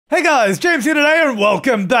Hey guys, James here today and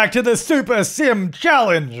welcome back to the Super Sim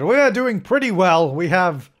Challenge. We are doing pretty well. We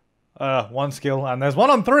have one skill and there's 1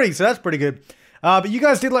 on 3, so that's pretty good. But you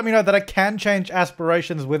guys did let me know that I can change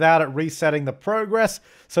aspirations without it resetting the progress,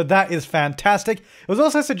 so that is fantastic. It was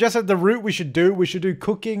also suggested the route we should do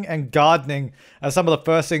cooking and gardening as some of the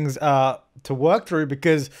first things to work through,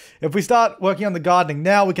 because if we start working on the gardening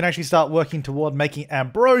now, we can actually start working toward making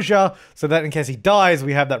ambrosia, so that in case he dies,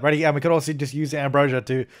 we have that ready, and we could also just use the ambrosia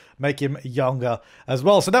to make him younger as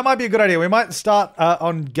well. So that might be a good idea. We might start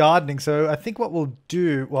on gardening. So I think what we'll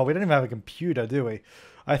do, well, we don't even have a computer, do we?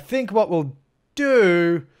 I think what we'll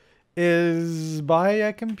do is buy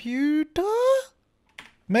a computer?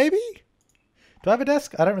 Maybe? Do I have a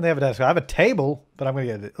desk? I don't really have a desk. I have a table, but I'm gonna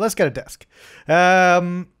get it. Let's get a desk.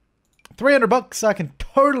 300 bucks, I can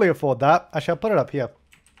totally afford that. Actually, I'll put it up here.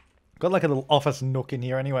 Got like a little office nook in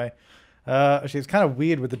here anyway. Actually, it's kind of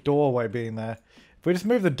weird with the doorway being there. If we just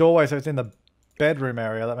move the doorway so it's in the bedroom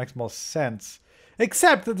area, that makes more sense.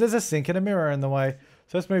 Except that there's a sink and a mirror in the way.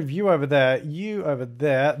 So let's move you over there, you over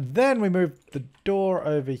there. Then we move the door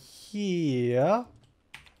over here.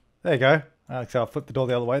 There you go. So I'll flip the door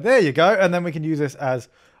the other way. There you go. And then we can use this as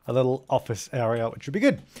a little office area, which would be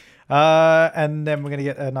good. And then we're going to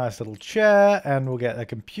get a nice little chair, and we'll get a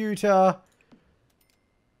computer.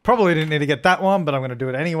 Probably didn't need to get that one, but I'm going to do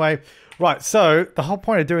it anyway. Right, so the whole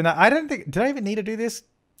point of doing that, I don't think, did I even need to do this?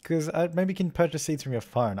 Because maybe you can purchase seeds from your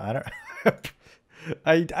phone. I don't...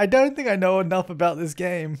 I don't think I know enough about this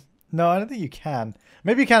game. No, I don't think you can.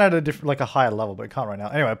 Maybe you can at a different, like a higher level, but you can't right now.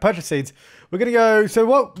 Anyway, purchase seeds. We're gonna go. So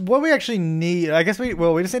what we actually need? I guess we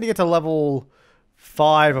just need to get to level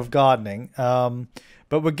 5 of gardening.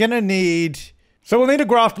 But we're gonna need. So we'll need to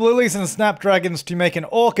graft lilies and snapdragons to make an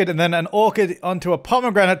orchid, and then an orchid onto a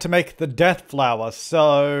pomegranate to make the death flower.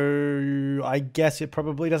 So I guess it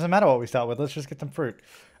probably doesn't matter what we start with. Let's just get some fruit.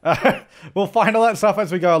 We'll find all that stuff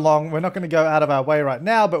as we go along. We're not going to go out of our way right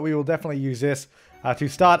now, but we will definitely use this to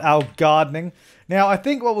start our gardening. Now, I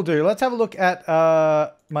think what we'll do, let's have a look at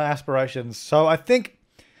my aspirations. So I think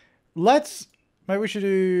maybe we should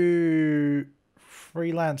do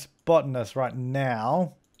freelance botanist right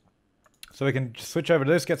now. So we can just switch over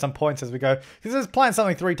to this, get some points as we go. Because there's plant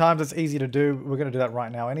something 3 times, it's easy to do. We're going to do that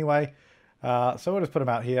right now anyway. So we'll just put them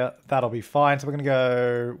out here. That'll be fine. So we're going to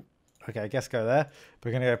go... Okay, I guess go there. We're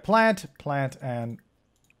going to go plant, and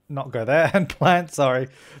not go there, and plant, sorry.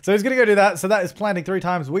 So he's going to go do that. So that is planting 3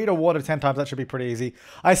 times, weed or water 10 times. That should be pretty easy.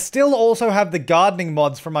 I still also have the gardening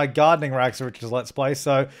mods from my gardening racks, which is Let's Play.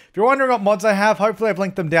 So if you're wondering what mods I have, hopefully I've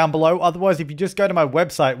linked them down below. Otherwise, if you just go to my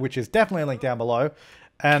website, which is definitely linked down below,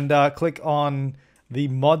 and click on the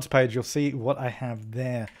mods page, you'll see what I have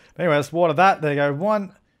there. But anyway, let's water that. There you go.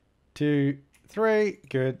 1, 2, 3.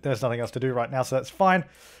 Good. There's nothing else to do right now, so that's fine.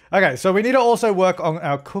 Okay, so we need to also work on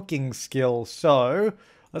our cooking skills. So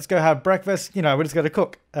let's go have breakfast. You know, we're just going to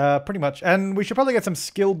cook, pretty much. And we should probably get some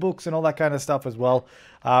skill books and all that kind of stuff as well.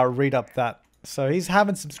 Read up that. So he's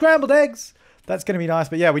having some scrambled eggs. That's going to be nice.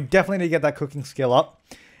 But yeah, we definitely need to get that cooking skill up.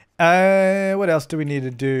 What else do we need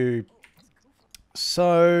to do?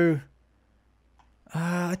 So,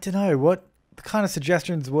 I don't know what the kind of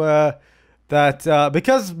suggestions were that,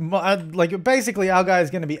 because like basically our guy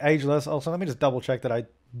is going to be ageless. Also, let me just double check that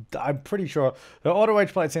I'm pretty sure the auto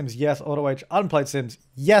age played sims, yes. Auto age unplayed sims,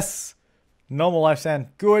 yes. Normal lifespan,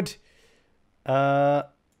 good.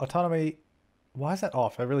 Autonomy, why is that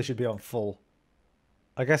off? It really should be on full.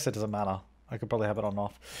 I guess it doesn't matter. I could probably have it on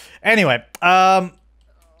off. Anyway,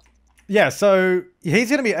 yeah, so he's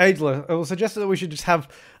going to be ageless. It was suggested that we should just have,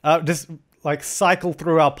 just like cycle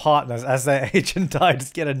through our partners as they age and die,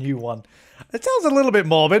 just get a new one. It sounds a little bit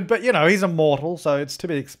morbid, but you know, he's immortal, so it's to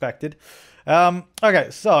be expected. Okay,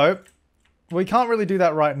 so we can't really do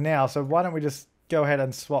that right now, so why don't we just go ahead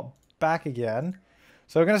and swap back again.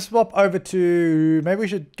 So we're going to swap over to, maybe we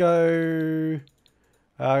should go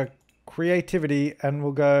creativity, and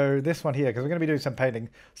we'll go this one here, because we're going to be doing some painting.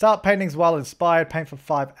 Start paintings while inspired, paint for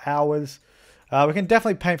 5 hours. We can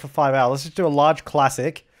definitely paint for 5 hours. Let's just do a large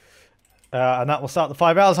classic, and that will start the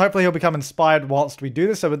 5 hours. Hopefully he'll become inspired whilst we do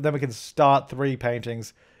this, so then we can start 3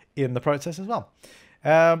 paintings in the process as well.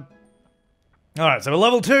 Alright, so we're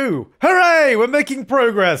level 2. Hooray! We're making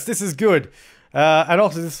progress. This is good. And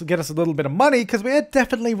also this will get us a little bit of money, because we are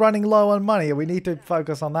definitely running low on money, and we need to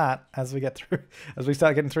focus on that as we get through, as we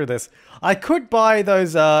start getting through this. I could buy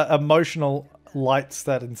those emotional lights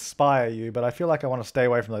that inspire you, but I feel like I want to stay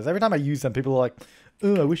away from those. Every time I use them, people are like,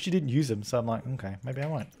 oh, I wish you didn't use them. So I'm like, okay, maybe I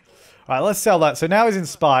won't. Alright, let's sell that. So now he's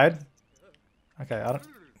inspired. Okay, I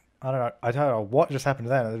don't know what just happened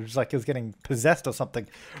then. It was like he was getting possessed or something.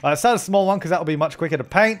 Start a small one, because that will be much quicker to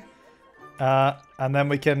paint. And then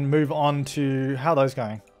we can move on to... How are those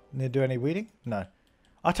going? Need to do any weeding? No.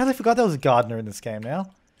 I totally forgot there was a gardener in this game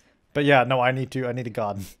now. But yeah, no, I need a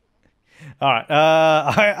garden. Alright,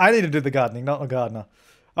 I need to do the gardening, not a gardener.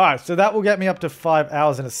 Alright, so that will get me up to 5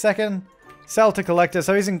 hours in a second. Sell to collector,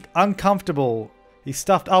 so he's uncomfortable. He's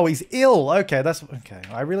stuffed. Oh, he's ill. Okay, that's... Okay,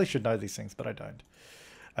 I really should know these things, but I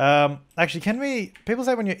don't. Actually, can we... People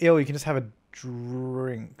say when you're ill, you can just have a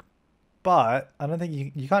drink. But I don't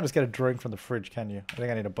think you can't just get a drink from the fridge, can you? I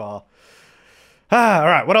think I need a bar.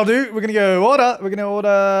 Alright, what I'll do, we're going to go order. We're going to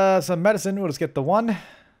order some medicine. We'll just get the one.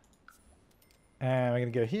 And we're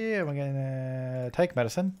going to go here. We're going to take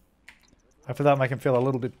medicine. Hopefully that'll make him feel a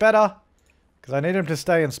little bit better. Because I need him to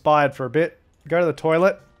stay inspired for a bit. Go to the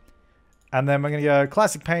toilet. And then we're going to go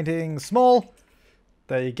classic painting, small.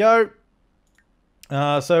 There you go.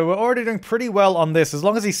 So we're already doing pretty well on this. As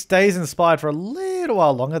long as he stays inspired for a little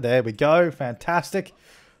while longer. There we go. Fantastic.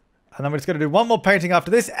 And then we're just going to do one more painting after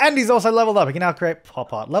this. And he's also leveled up. He can now create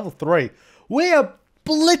pop art. Level 3. We are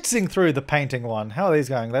blitzing through the painting one. How are these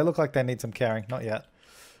going? They look like they need some caring. Not yet.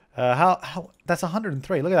 That's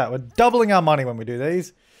 103. Look at that. We're doubling our money when we do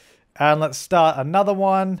these. And let's start another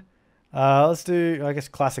one. Let's do... I guess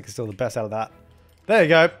classic is still the best out of that. There you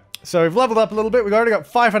go. So we've leveled up a little bit. We've already got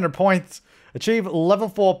 500 points. Achieve level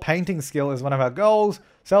 4 painting skill is one of our goals.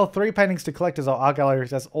 Sell 3 paintings to collectors or art galleries.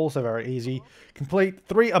 That's also very easy. Complete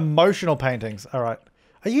 3 emotional paintings. Alright.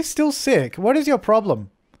 Are you still sick? What is your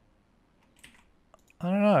problem? I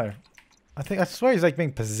don't know. I swear he's like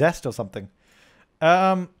being possessed or something.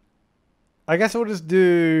 I guess we'll just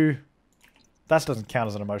do... That doesn't count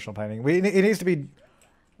as an emotional painting. It needs to be,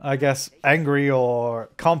 I guess, angry or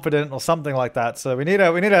confident or something like that. So we need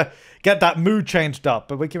to get that mood changed up.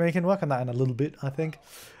 But we can work on that in a little bit, I think.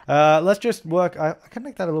 Let's just work... I can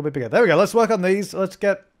make that a little bit bigger. There we go. Let's work on these. Let's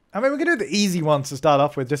get... I mean, we can do the easy ones to start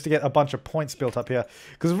off with just to get a bunch of points built up here.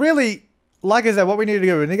 Because really, like I said, what we need to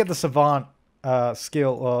do, we need to get the Savant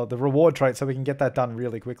skill or the reward trait so we can get that done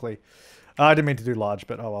really quickly. I didn't mean to do large,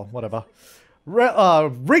 but oh well, whatever.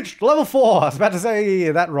 Reached level 4. I was about to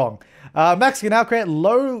say that wrong. Max can now create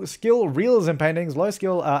low skill realism paintings, low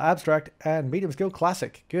skill abstract, and medium skill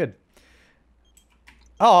classic. Good.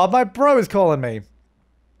 Oh, my bro is calling me.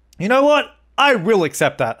 You know what? I will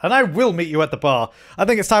accept that, and I will meet you at the bar. I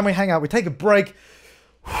think it's time we hang out. We take a break.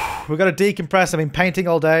 We've got to decompress. I've been painting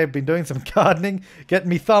all day. I've been doing some gardening, getting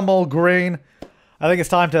me thumb all green. I think it's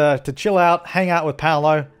time to chill out, hang out with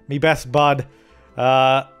Paolo, me best bud,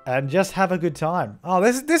 and just have a good time. Oh,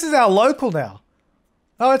 this is our local now.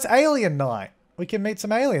 Oh, it's alien night. We can meet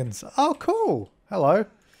some aliens. Oh, cool. Hello.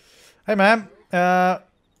 Hey, man.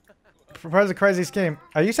 Propose a crazy scheme.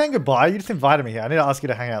 Are you saying goodbye? You just invited me here. I need to ask you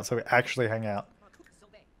to hang out so we actually hang out.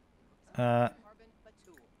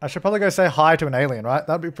 I should probably go say hi to an alien, right?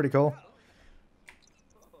 That'd be pretty cool.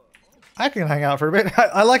 I can hang out for a bit.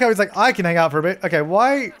 I like how he's like, I can hang out for a bit. Okay,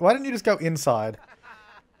 why didn't you just go inside?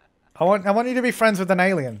 I want you to be friends with an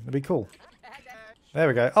alien. It'd be cool. There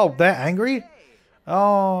we go. Oh, they're angry?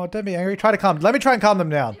 Oh, don't be angry. Let me try and calm them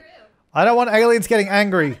down. I don't want aliens getting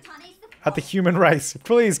angry at the human race.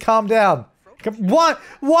 Please, calm down. What?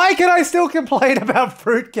 Why can I still complain about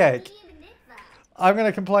fruitcake? I'm going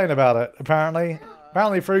to complain about it, apparently.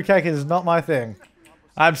 Apparently fruitcake is not my thing.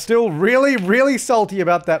 I'm still really, really salty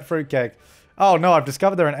about that fruitcake. Oh no, I've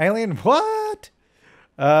discovered they're an alien. What?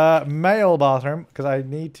 Male bathroom, because I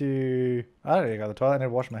need to... I don't need to go to the toilet, I need to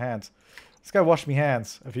wash my hands. Let's go wash my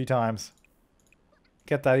hands a few times.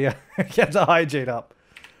 Get that, yeah, get the hygiene up.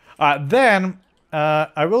 Alright, then,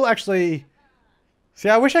 I will actually... See,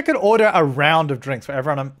 I wish I could order a round of drinks for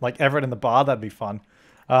everyone, like everyone in the bar, that'd be fun.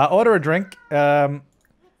 Order a drink.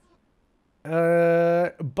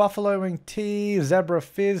 Buffalo wing tea, zebra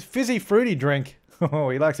fizz, fizzy fruity drink. Oh,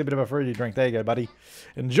 he likes a bit of a fruity drink. There you go, buddy.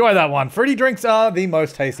 Enjoy that one. Fruity drinks are the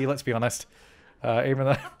most tasty, let's be honest.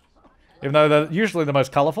 Even though they're usually the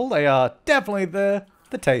most colourful, they are definitely the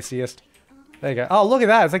tastiest. There you go. Oh, look at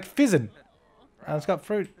that. It's like fizzing. And it's got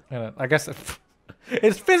fruit in it. I guess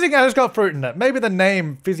it's fizzing and it's got fruit in it. Maybe the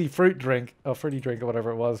name fizzy fruit drink, or fruity drink, or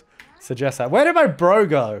whatever it was, suggests that. Where did my bro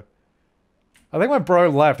go? I think my bro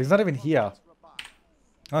left. He's not even here.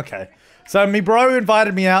 Okay. So, me bro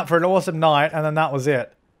invited me out for an awesome night, and then that was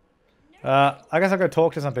it. I guess I'll go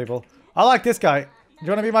talk to some people. I like this guy. Do you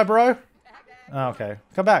want to be my bro? Oh, okay.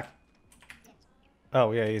 Come back.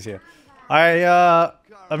 Oh, yeah, he's here. I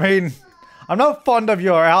mean, I'm not fond of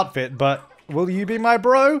your outfit, but will you be my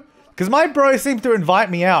bro? Because my bro seems to invite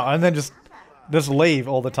me out and then just leave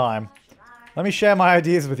all the time. Let me share my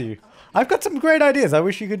ideas with you. I've got some great ideas. I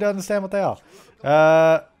wish you could understand what they are.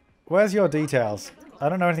 Where's your details? I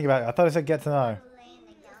don't know anything about it. I thought I said get to know.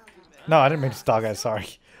 No, I didn't mean to stargaze, sorry.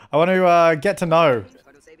 I want to get to know.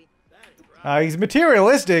 He's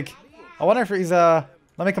materialistic. I wonder if he's, let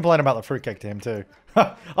me complain about the fruitcake to him too.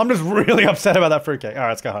 I'm just really upset about that fruitcake. Alright,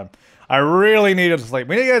 let's go home. I really need to sleep.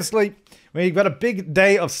 We need to go to sleep. We've got a big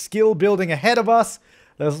day of skill building ahead of us.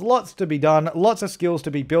 There's lots to be done. Lots of skills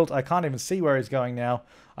to be built. I can't even see where he's going now.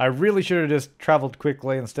 I really should have just traveled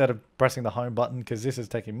quickly instead of pressing the home button because this is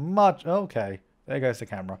taking much... Okay, there goes the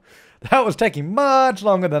camera. That was taking much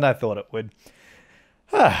longer than I thought it would.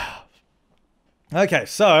 Okay,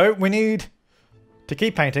 so we need to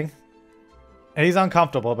keep painting. He's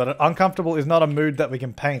uncomfortable, but uncomfortable is not a mood that we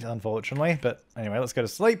can paint, unfortunately. But anyway, let's go to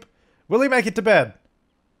sleep. Will he make it to bed?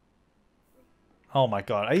 Oh my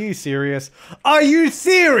god, are you serious? Are you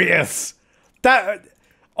serious? That...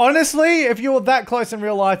 Honestly, if you were that close in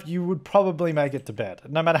real life, you would probably make it to bed,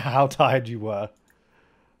 no matter how tired you were.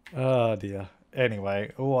 Oh dear.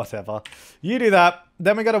 Anyway, whatever. You do that.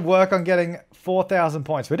 Then we got to work on getting 4,000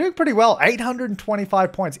 points. We're doing pretty well.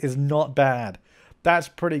 825 points is not bad. That's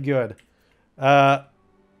pretty good.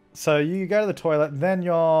 So you go to the toilet, then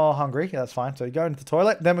you're hungry. Yeah, that's fine. So you go into the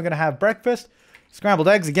toilet. Then we're going to have breakfast. Scrambled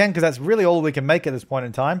eggs again, because that's really all we can make at this point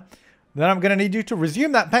in time. Then I'm going to need you to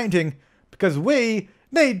resume that painting, because we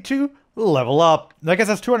need to level up. I guess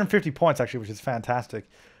that's 250 points, actually, which is fantastic.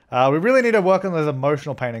 We really need to work on those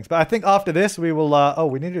emotional paintings. But I think after this, we will... oh,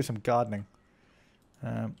 we need to do some gardening.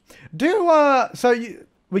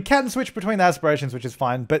 We can switch between the aspirations, which is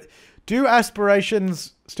fine. But do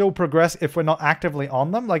aspirations still progress if we're not actively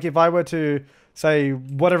on them? Like, if I were to say,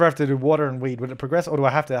 whatever I have to do, water and weed, would it progress? Or do I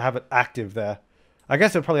have to have it active there? I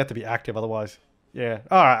guess it'll probably have to be active otherwise. Yeah.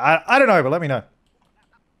 Alright, I don't know, but let me know.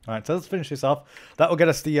 Alright, so let's finish this off. That will get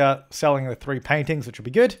us the selling the 3 paintings, which will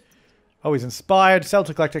be good. Oh, he's inspired. Sell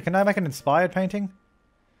to collector. Can I make an inspired painting?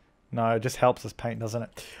 No, it just helps us paint, doesn't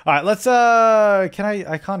it? Alright, let's, I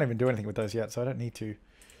can't even do anything with those yet, so I don't need to.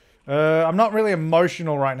 I'm not really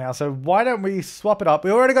emotional right now, so why don't we swap it up?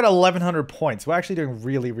 We already got 1,100 points. We're actually doing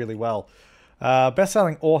really, really well.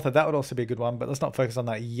 Best-selling author, that would also be a good one, but let's not focus on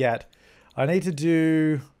that yet. I need to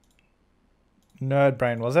do... Nerd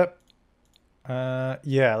Brain, was it?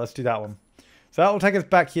 Yeah, let's do that one. So that will take us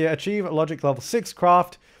back here. Achieve logic level 6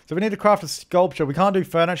 craft. So we need to craft a sculpture. We can't do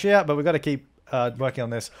furniture yet, but we've got to keep working on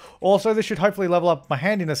this. Also, this should hopefully level up my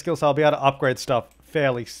handiness skill, so I'll be able to upgrade stuff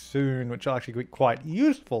fairly soon, which will actually be quite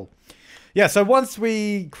useful. Yeah, so once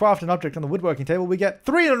we craft an object on the woodworking table, we get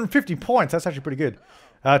 350 points. That's actually pretty good.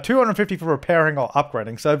 250 for repairing or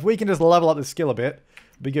upgrading. So if we can just level up the skill a bit,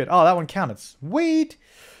 it'd be good. Oh, that one counted. Sweet.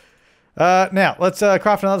 Now, let's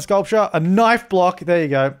craft another sculpture. A knife block. There you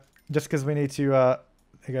go. Just because we need to... there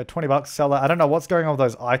you go, 20 bucks. Sell that. I don't know what's going on with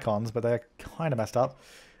those icons, but they're kind of messed up.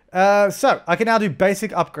 So, I can now do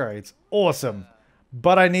basic upgrades. Awesome.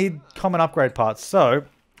 But I need common upgrade parts. So,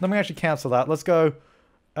 let me actually cancel that. Let's go...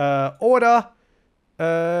 order...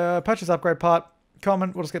 purchase upgrade part.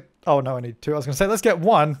 Common. We'll just get... Oh, no, I need 2. I was going to say, let's get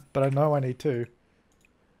 1, but I know I need 2.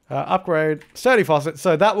 Upgrade. Sturdy faucet.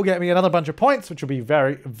 So, that will get me another bunch of points, which will be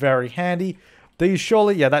very, very handy. These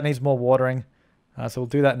surely... Yeah, that needs more watering. So, we'll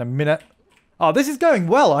do that in a minute. Oh, this is going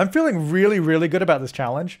well. I'm feeling really, really good about this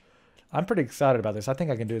challenge. I'm pretty excited about this. I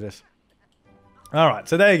think I can do this. Alright,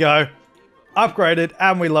 so there you go. Upgraded,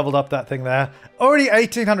 and we leveled up that thing there. Already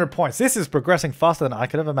 1,800 points. This is progressing faster than I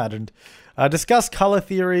could have imagined. Discuss color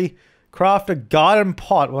theory. Craft a garden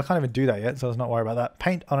pot. Well, I can't even do that yet, so let's not worry about that.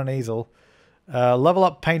 Paint on an easel. Level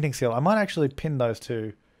up painting skill. I might actually pin those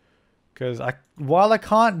two. Because while I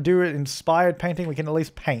can't do it inspired painting, we can at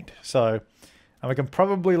least paint. So, and we can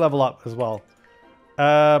probably level up as well.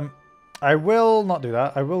 I will not do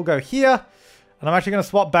that. I will go here. And I'm actually going to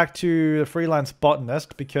swap back to the freelance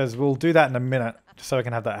botanist because we'll do that in a minute. Just so I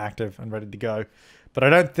can have that active and ready to go. But I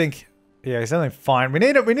don't think... Yeah, he's only fine. We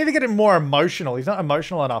need to get him more emotional. He's not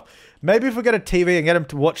emotional enough. Maybe if we get a TV and get him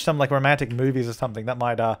to watch some like romantic movies or something, that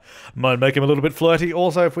might make him a little bit flirty.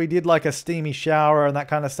 Also, if we did like a steamy shower and that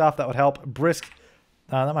kind of stuff, that would help. Brisk.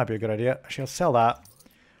 That might be a good idea. Actually, I'll sell that.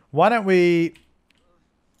 Why don't we...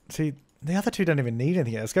 See... The other two don't even need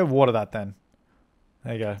anything yet. Let's go water that then.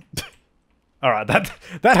 There you go. Alright,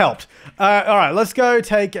 that helped. Alright, let's go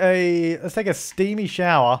take a steamy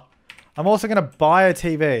shower. I'm also going to buy a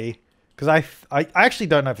TV. Because I actually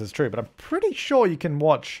don't know if this is true, but I'm pretty sure you can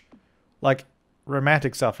watch, like,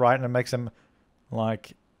 romantic stuff, right? And it makes them,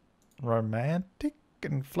 like, romantic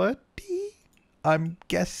and flirty? I'm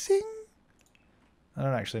guessing? I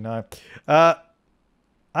don't actually know.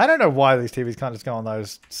 I don't know why these TVs can't just go on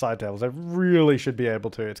those side tables. They really should be able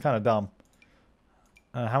to. It's kind of dumb.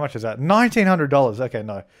 How much is that? $1,900. Okay,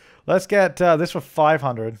 no. Let's get this for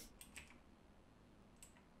 $500.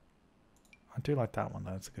 do like that one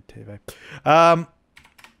though. It's a good TV.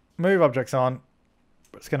 Move objects on.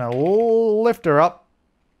 It's going to lift her up.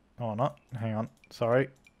 Oh, not. Hang on. Sorry.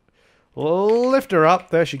 Lift her up.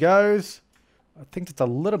 There she goes. I think it's a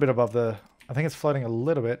little bit above the... I think it's floating a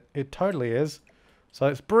little bit. It totally is. So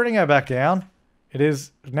it's bringing her back down. It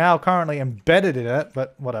is now currently embedded in it,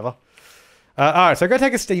 but whatever. Alright, so go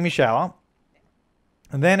take a steamy shower.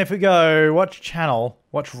 And then if we go watch channel,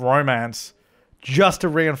 watch romance, just to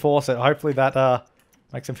reinforce it. Hopefully that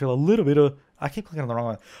makes him feel a little bit of... I keep clicking on the wrong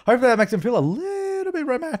one. Hopefully that makes him feel a little bit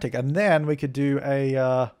romantic. And then we could do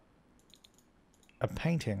a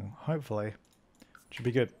painting, hopefully. Should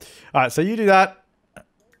be good. Alright, so you do that.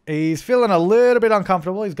 He's feeling a little bit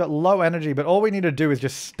uncomfortable. He's got low energy, but all we need to do is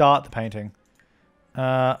just start the painting.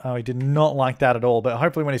 Oh, he did not like that at all, but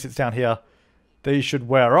hopefully when he sits down here, these should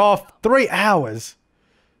wear off. 3 hours!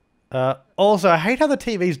 Also, I hate how the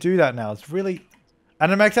TVs do that now. It's really...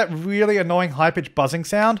 And it makes that really annoying high-pitched buzzing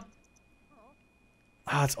sound.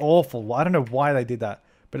 Ah, it's awful. I don't know why they did that,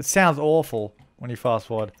 but it sounds awful when you fast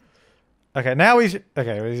forward. Okay, now he's...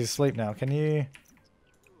 Okay, he's asleep now. Can you...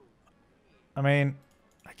 I mean...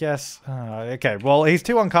 I guess... okay, well, he's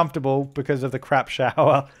too uncomfortable because of the crap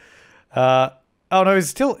shower. Oh no, he's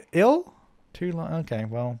still ill? Too long? Okay,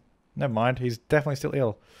 well, never mind. He's definitely still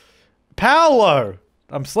ill. Paolo!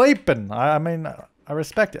 I'm sleeping. I mean, I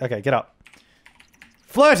respect it. Okay, get up.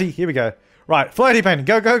 Flirty! Here we go. Right, flirty painting.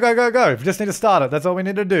 Go, go, go, go, go. We just need to start it. That's all we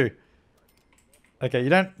need to do. Okay, you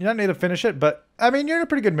don't need to finish it, but, I mean, you're in a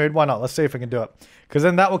pretty good mood. Why not? Let's see if we can do it. Because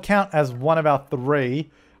then that will count as one of our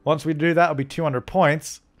 3. Once we do that, it'll be 200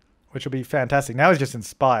 points, which will be fantastic. Now he's just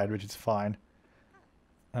inspired, which is fine.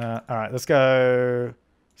 Alright, let's go...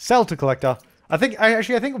 Sell to collector. I think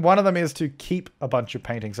one of them is to keep a bunch of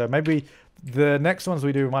paintings. So maybe the next ones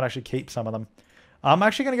we do, we might actually keep some of them. I'm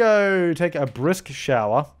actually going to go take a brisk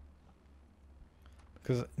shower.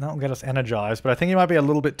 Because that'll get us energized. But I think he might be a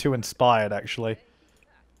little bit too inspired, actually.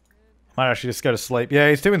 Might actually just go to sleep. Yeah,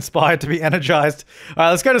 he's too inspired to be energized. Alright,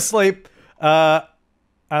 let's go to sleep.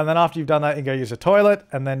 And then after you've done that, you can go use the toilet.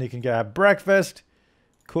 And then you can go have breakfast.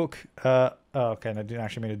 Cook. Oh, okay, no, I didn't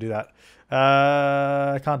actually mean to do that.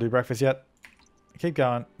 I can't do breakfast yet. Keep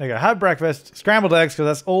going. There you go. Have breakfast. Scrambled eggs, because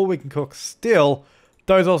that's all we can cook still.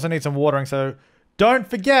 Those also need some watering, so don't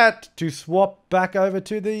forget to swap back over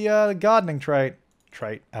to the gardening trait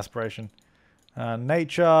aspiration.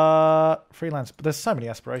 Nature, freelance. But there's so many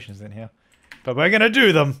aspirations in here. But we're going to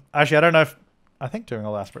do them. Actually, I don't know if... I think doing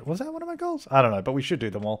all aspirations... Was that one of my goals? I don't know, but we should do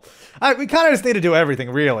them all. We kind of just need to do everything,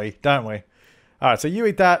 really, don't we? Alright, so you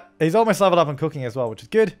eat that. He's almost leveled up in cooking as well, which is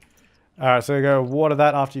good. Alright, so go water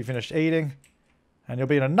that after you finish eating. And you'll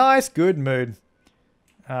be in a nice, good mood.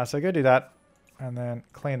 So go do that. And then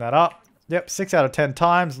clean that up. Yep, 6 out of 10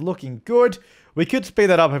 times. Looking good. We could speed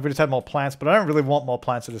that up if we just had more plants, but I don't really want more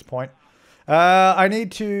plants at this point. I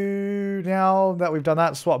need to, now that we've done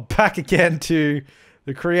that, swap back again to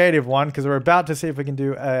the creative one, because we're about to see if we can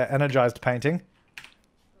do energized painting.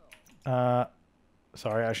 Sorry,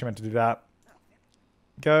 I actually meant to do that.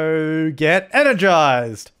 Go get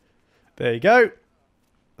energized. There you go.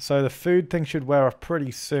 So the food thing should wear off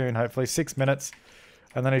pretty soon, hopefully 6 minutes,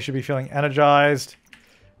 and then he should be feeling energized.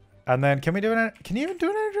 And then can we do an? Can you even do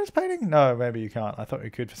an energized painting? No, maybe you can't. I thought we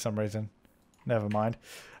could for some reason. Never mind.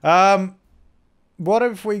 What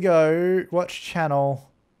if we go watch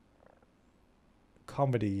channel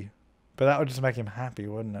comedy? But that would just make him happy,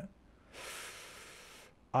 wouldn't it?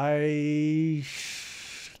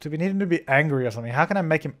 Do we need him to be angry or something? How can I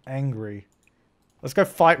make him angry? Let's go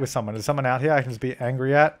fight with someone. Is someone out here I can just be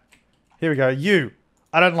angry at? Here we go. You.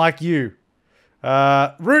 I don't like you.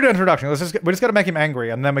 Rude introduction. We just got to make him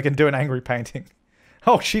angry, and then we can do an angry painting.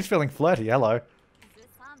 Oh, she's feeling flirty. Hello.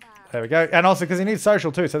 There we go. And also because he needs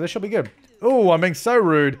social too, so this should be good. Oh, I'm being so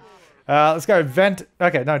rude. Let's go vent.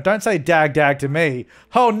 Okay, no, don't say dag to me.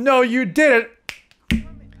 Oh no, you did it.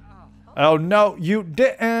 Oh no, you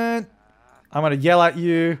didn't. I'm gonna yell at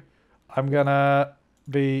you. I'm gonna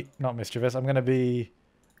be not mischievous. I'm gonna be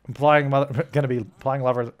implying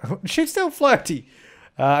lover. She's still flirty.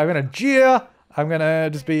 I'm gonna jeer. I'm gonna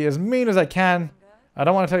just be as mean as I can. I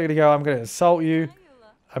don't want to tell you to go. I'm gonna insult you.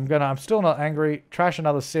 I'm still not angry. Trash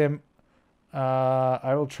another sim.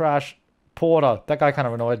 I will trash Porter. That guy kind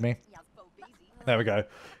of annoyed me. There we go.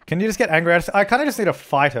 Can you just get angry? I kind of just need a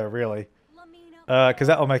fighter, really. Because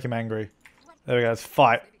that will make him angry. There we go. Let's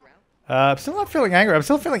fight. I'm still not feeling angry. I'm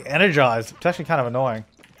still feeling energized. It's actually kind of annoying.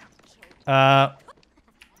 And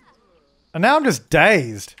now I'm just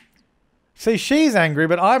dazed. See, she's angry,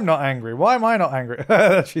 but I'm not angry. Why am I not angry?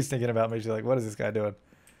 She's thinking about me. She's like, what is this guy doing?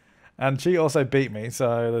 And she also beat me,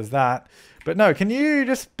 so there's that. But no, can you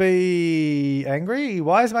just be angry?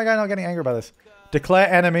 Why is my guy not getting angry about this?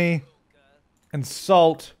 Declare enemy.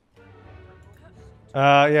 Insult.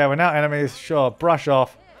 Yeah, we're now enemies. Sure, brush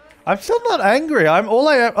off. I'm still not angry. I'm all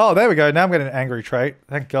I am. Oh, there we go. Now I'm getting an angry trait.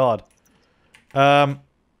 Thank God. So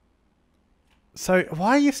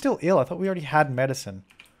why are you still ill? I thought we already had medicine.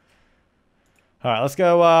 All right, let's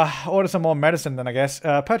go order some more medicine then, I guess.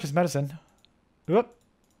 Purchase medicine. Whoop.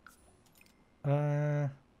 Yeah.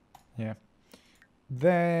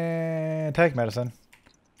 Then take medicine.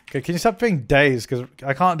 Okay, can you stop being dazed? Because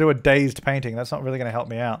I can't do a dazed painting. That's not really going to help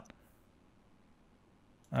me out.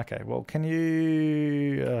 Okay, well, can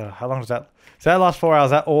you... how long does that... So that lasts 4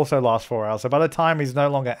 hours. That also lasts 4 hours. So by the time he's no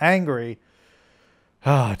longer angry...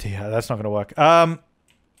 Oh, dear. That's not going to work.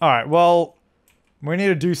 Alright, well... We need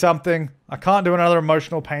to do something. I can't do another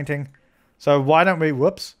emotional painting. So why don't we...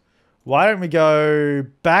 Whoops. Why don't we go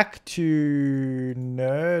back to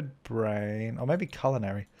Nerd Brain? Or maybe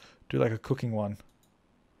Culinary. Do like a cooking one.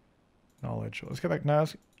 Knowledge. Let's go back now.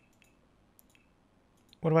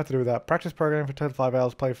 What do I have to do with that? Practice programming for total 5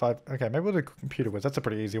 hours, play 5. Okay, maybe we'll do computer whiz. That's a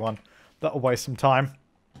pretty easy one. That'll waste some time.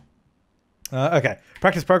 Okay,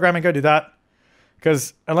 practice programming. Go do that.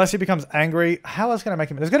 Because unless he becomes angry, how else can I make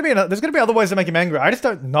him? There's gonna be other ways to make him angry. I just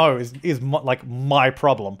don't know. Is like my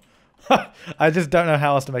problem. I just don't know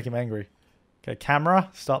how else to make him angry. Okay, camera,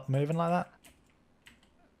 stop moving like that.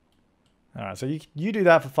 All right, so you do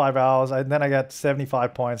that for 5 hours, and then I get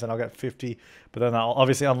 75 points, and I'll get 50. But then I'll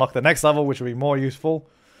obviously unlock the next level, which will be more useful.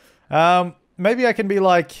 Maybe I can be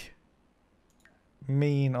like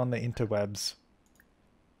mean on the interwebs.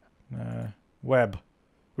 Web.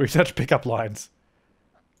 Research pickup lines.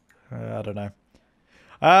 I don't know.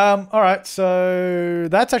 All right, so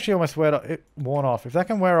that's actually almost worn off. If that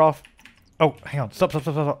can wear off... Oh, hang on.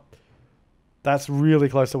 Stop. That's really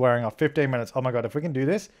close to wearing off. 15 minutes. Oh my God, if we can do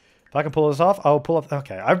this... If I can pull this off, I'll pull off...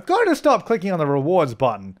 Okay, I've got to stop clicking on the rewards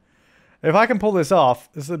button. If I can pull this off,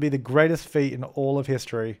 this will be the greatest feat in all of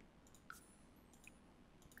history.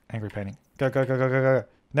 Angry painting. Go.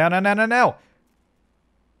 Now.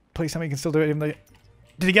 Please tell me you can still do it even though...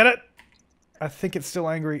 Did you get it? I think it's still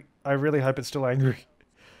angry. I really hope it's still angry.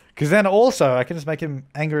 Because then also, I can just make him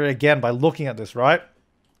angry again by looking at this, right?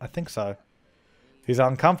 I think so. He's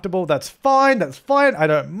uncomfortable. That's fine. I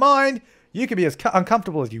don't mind. You can be as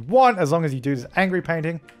uncomfortable as you want as long as you do this angry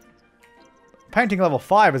painting. Painting level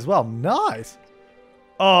 5 as well. Nice.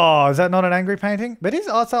 Oh, is that not an angry painting? But it is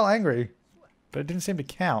art style angry. But it didn't seem to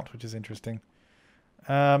count, which is interesting.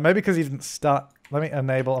 Maybe because he didn't start... Let me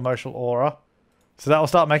enable emotional aura. So that will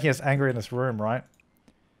start making us angry in this room, right?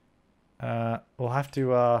 We'll have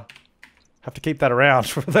to keep that around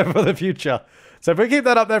for the future. So if we keep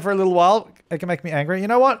that up there for a little while, it can make me angry. You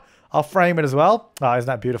know what? I'll frame it as well. Oh, isn't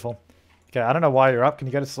that beautiful? Okay, I don't know why you're up. Can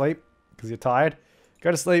you go to sleep? Because you're tired.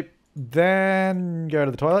 Go to sleep. Then go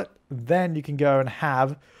to the toilet. Then you can go and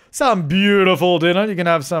have some beautiful dinner. You can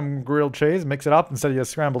have some grilled cheese. Mix it up instead of your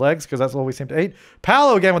scrambled eggs because that's all we seem to eat.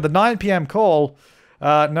 Paolo again with the 9 p.m. call.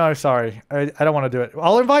 No, sorry. I don't want to do it.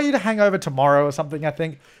 I'll invite you to hang over tomorrow or something, I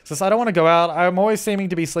think. Since I don't want to go out. I'm always seeming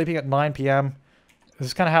to be sleeping at 9 p.m. This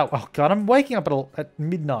is kind of how... Oh, God. I'm waking up at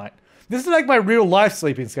midnight. This is like my real life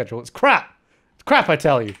sleeping schedule. It's crap. It's crap, I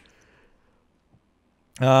tell you.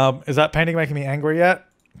 Is that painting making me angry yet?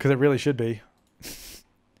 Because it really should be.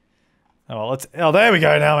 Oh, there we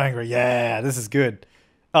go. Now I'm angry. Yeah, this is good.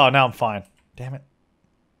 Oh, now I'm fine. Damn it.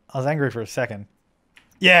 I was angry for a second.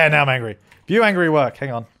 Yeah, now I'm angry. View angry work.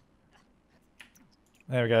 Hang on.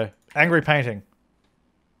 There we go. Angry painting.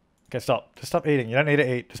 Okay, stop. Just stop eating. You don't need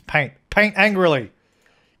to eat. Just paint. Paint angrily.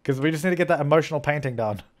 Because we just need to get that emotional painting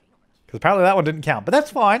done. Because apparently that one didn't count. But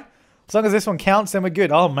that's fine. As long as this one counts, then we're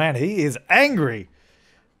good. Oh, man. He is angry.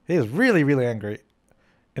 He is really, really angry.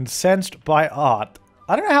 Incensed by art.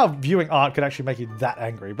 I don't know how viewing art could actually make you that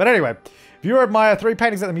angry. But anyway, viewer admire 3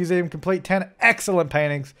 paintings at the museum. Complete 10 excellent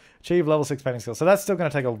paintings. Achieve level 6 painting skill. So that's still going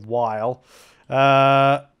to take a while.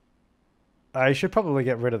 I should probably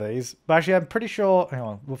get rid of these. But actually, I'm pretty sure... Hang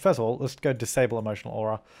on. Well, first of all, let's go disable emotional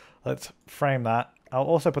aura. Let's frame that. I'll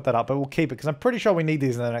also put that up, but we'll keep it because I'm pretty sure we need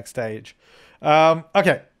these in the next stage.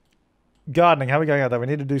 Okay. Gardening. How are we going out there? We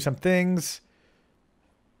need to do some things.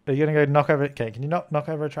 Are you going to go knock over... Okay, can you knock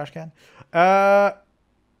over a trash can?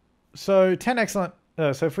 So 10 excellent...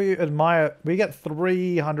 so if we admire... We get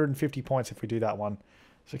 350 points if we do that one.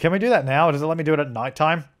 So can we do that now? Or does it let me do it at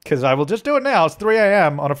nighttime? Because I will just do it now. It's 3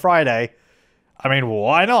 a.m. on a Friday. I mean,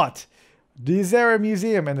 why not? Is there a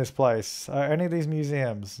museum in this place? Any of these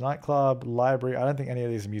museums? Nightclub, library. I don't think any of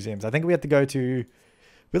these are museums. I think we have to go to...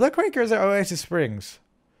 Willow Creek or is it Oasis Springs?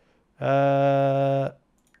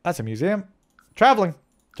 That's a museum. Traveling.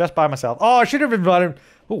 Just by myself. Oh, I should have invited...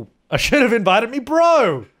 Oh, I should have invited me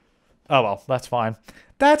bro. Oh, well, that's fine.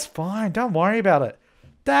 That's fine. Don't worry about it.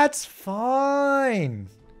 That's fine.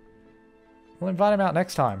 We'll invite him out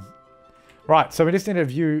next time. Right, so we just need to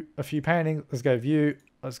view a few paintings. Let's go view.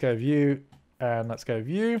 Let's go view. And let's go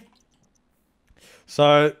view.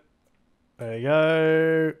 So, there you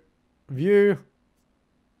go. View.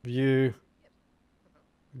 View.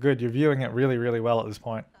 Good, you're viewing it really, really well at this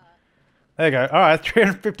point. There you go. All right,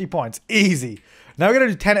 350 points. Easy. Now we're going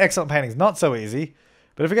to do 10 excellent paintings. Not so easy.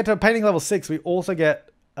 But if we get to painting level 6, we also get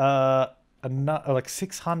like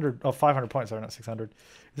 600 or 500 points. Sorry, not 600. Is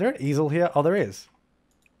there an easel here? Oh, there is.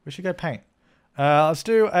 We should go paint. Let's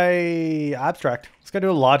do a abstract. Let's go do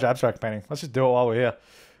a large abstract painting. Let's just do it while we're here.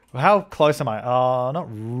 How close am I? Not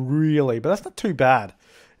really, but that's not too bad.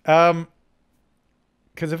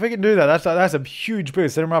 Because if we can do that, that's a huge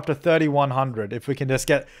boost. Then we're up to 3,100. If we can just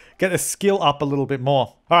get the skill up a little bit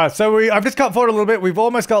more. All right, so I've just cut forward a little bit. We've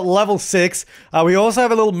almost got level 6. We also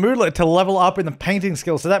have a little moodlet to level up in the painting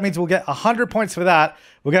skill. So that means we'll get 100 points for that.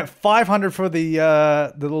 We'll get 500 for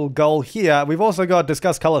the little goal here. We've also got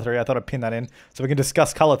discuss color theory. I thought I'd pin that in so we can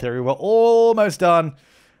discuss color theory. We're almost done,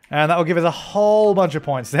 and that will give us a whole bunch of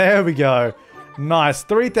points. There we go. Nice,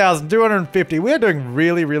 3,250. We're doing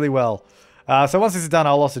really, really well. So once this is done,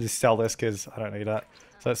 I'll also just sell this because I don't need that.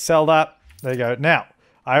 So let's sell that. There you go. Now,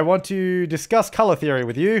 I want to discuss color theory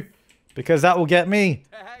with you because that will get me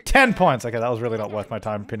 10 points. Okay, that was really not worth my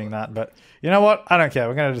time pinning that, but you know what? I don't care.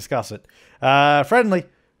 We're going to discuss it. Friendly.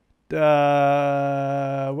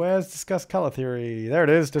 Where's discuss color theory? There it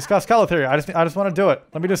is. Discuss color theory. I just want to do it.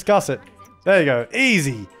 Let me discuss it. There you go.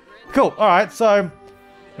 Easy. Cool. All right. So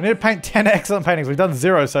we need to paint 10 excellent paintings. We've done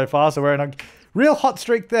 0 so far, so we're in a real hot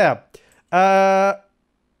streak there.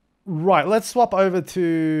 Right, let's swap over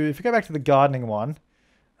to, if we go back to the gardening one,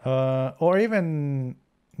 or even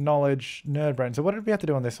knowledge, nerd brain. So what did we have to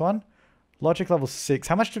do on this one? Logic level 6.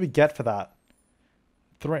 How much did we get for that?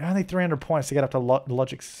 Only 300 points to get up to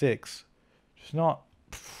logic 6. It's not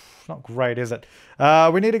great, is it?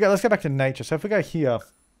 We need to go, let's go back to nature. So if we go here,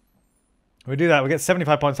 we do that, we get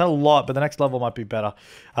 75 points. Not a lot, but the next level might be better.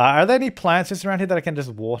 Are there any plants just around here that I can just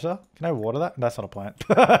water? Can I water that? That's not a plant.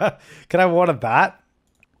 Can I water that?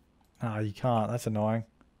 Oh, you can't. That's annoying.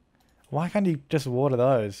 Why can't you just water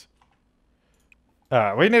those?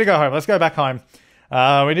 Alright, we need to go home. Let's go back home.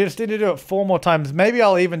 We just need to do it 4 more times. Maybe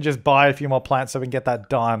I'll even just buy a few more plants so we can get that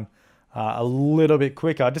done a little bit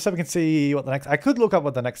quicker. Just so we can see what the next... I could look up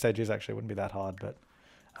what the next stage is, actually. It wouldn't be that hard, but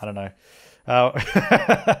I don't know.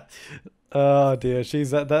 Oh dear,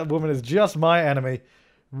 that woman is just my enemy.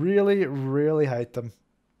 Really, really hate them.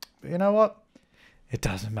 But you know what? It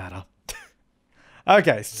doesn't matter.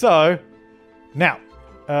 Okay, so now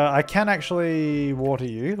I can actually water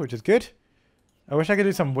you, which is good. I wish I could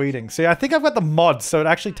do some weeding. See, I think I've got the mods, so it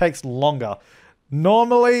actually takes longer.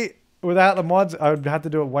 Normally, without the mods, I would have to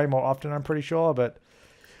do it way more often, I'm pretty sure, but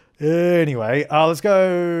anyway, let's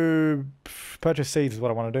go purchase seeds is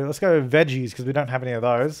what I want to do. Let's go veggies because we don't have any of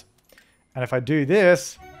those. And if I do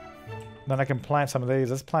this, then I can plant some of these.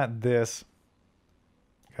 Let's plant this.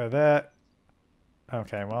 Go there.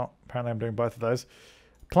 Okay, well, apparently I'm doing both of those.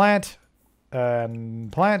 Plant and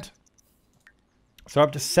plant. So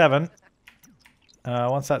up to 7.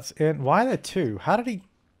 Once that's in, why are there 2? How did he?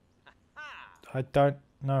 I don't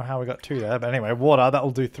know how we got 2 there, but anyway, water. That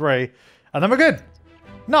will do 3, and then we're good.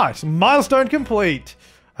 Nice, milestone complete.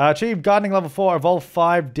 Achieve gardening level 4. Evolve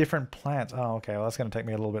 5 different plants. Oh, okay. Well, that's going to take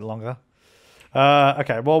me a little bit longer.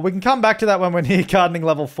 Okay, well, we can come back to that when we're near gardening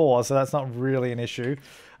level 4, so that's not really an issue.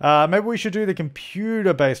 Maybe we should do the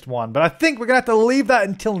computer-based one, but I think we're going to have to leave that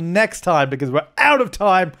until next time because we're out of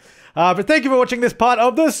time. But thank you for watching this part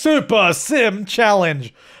of the Super Sim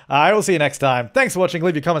Challenge. I will see you next time. Thanks for watching.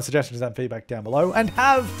 Leave your comments, suggestions, and feedback down below, and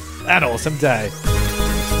have an awesome day.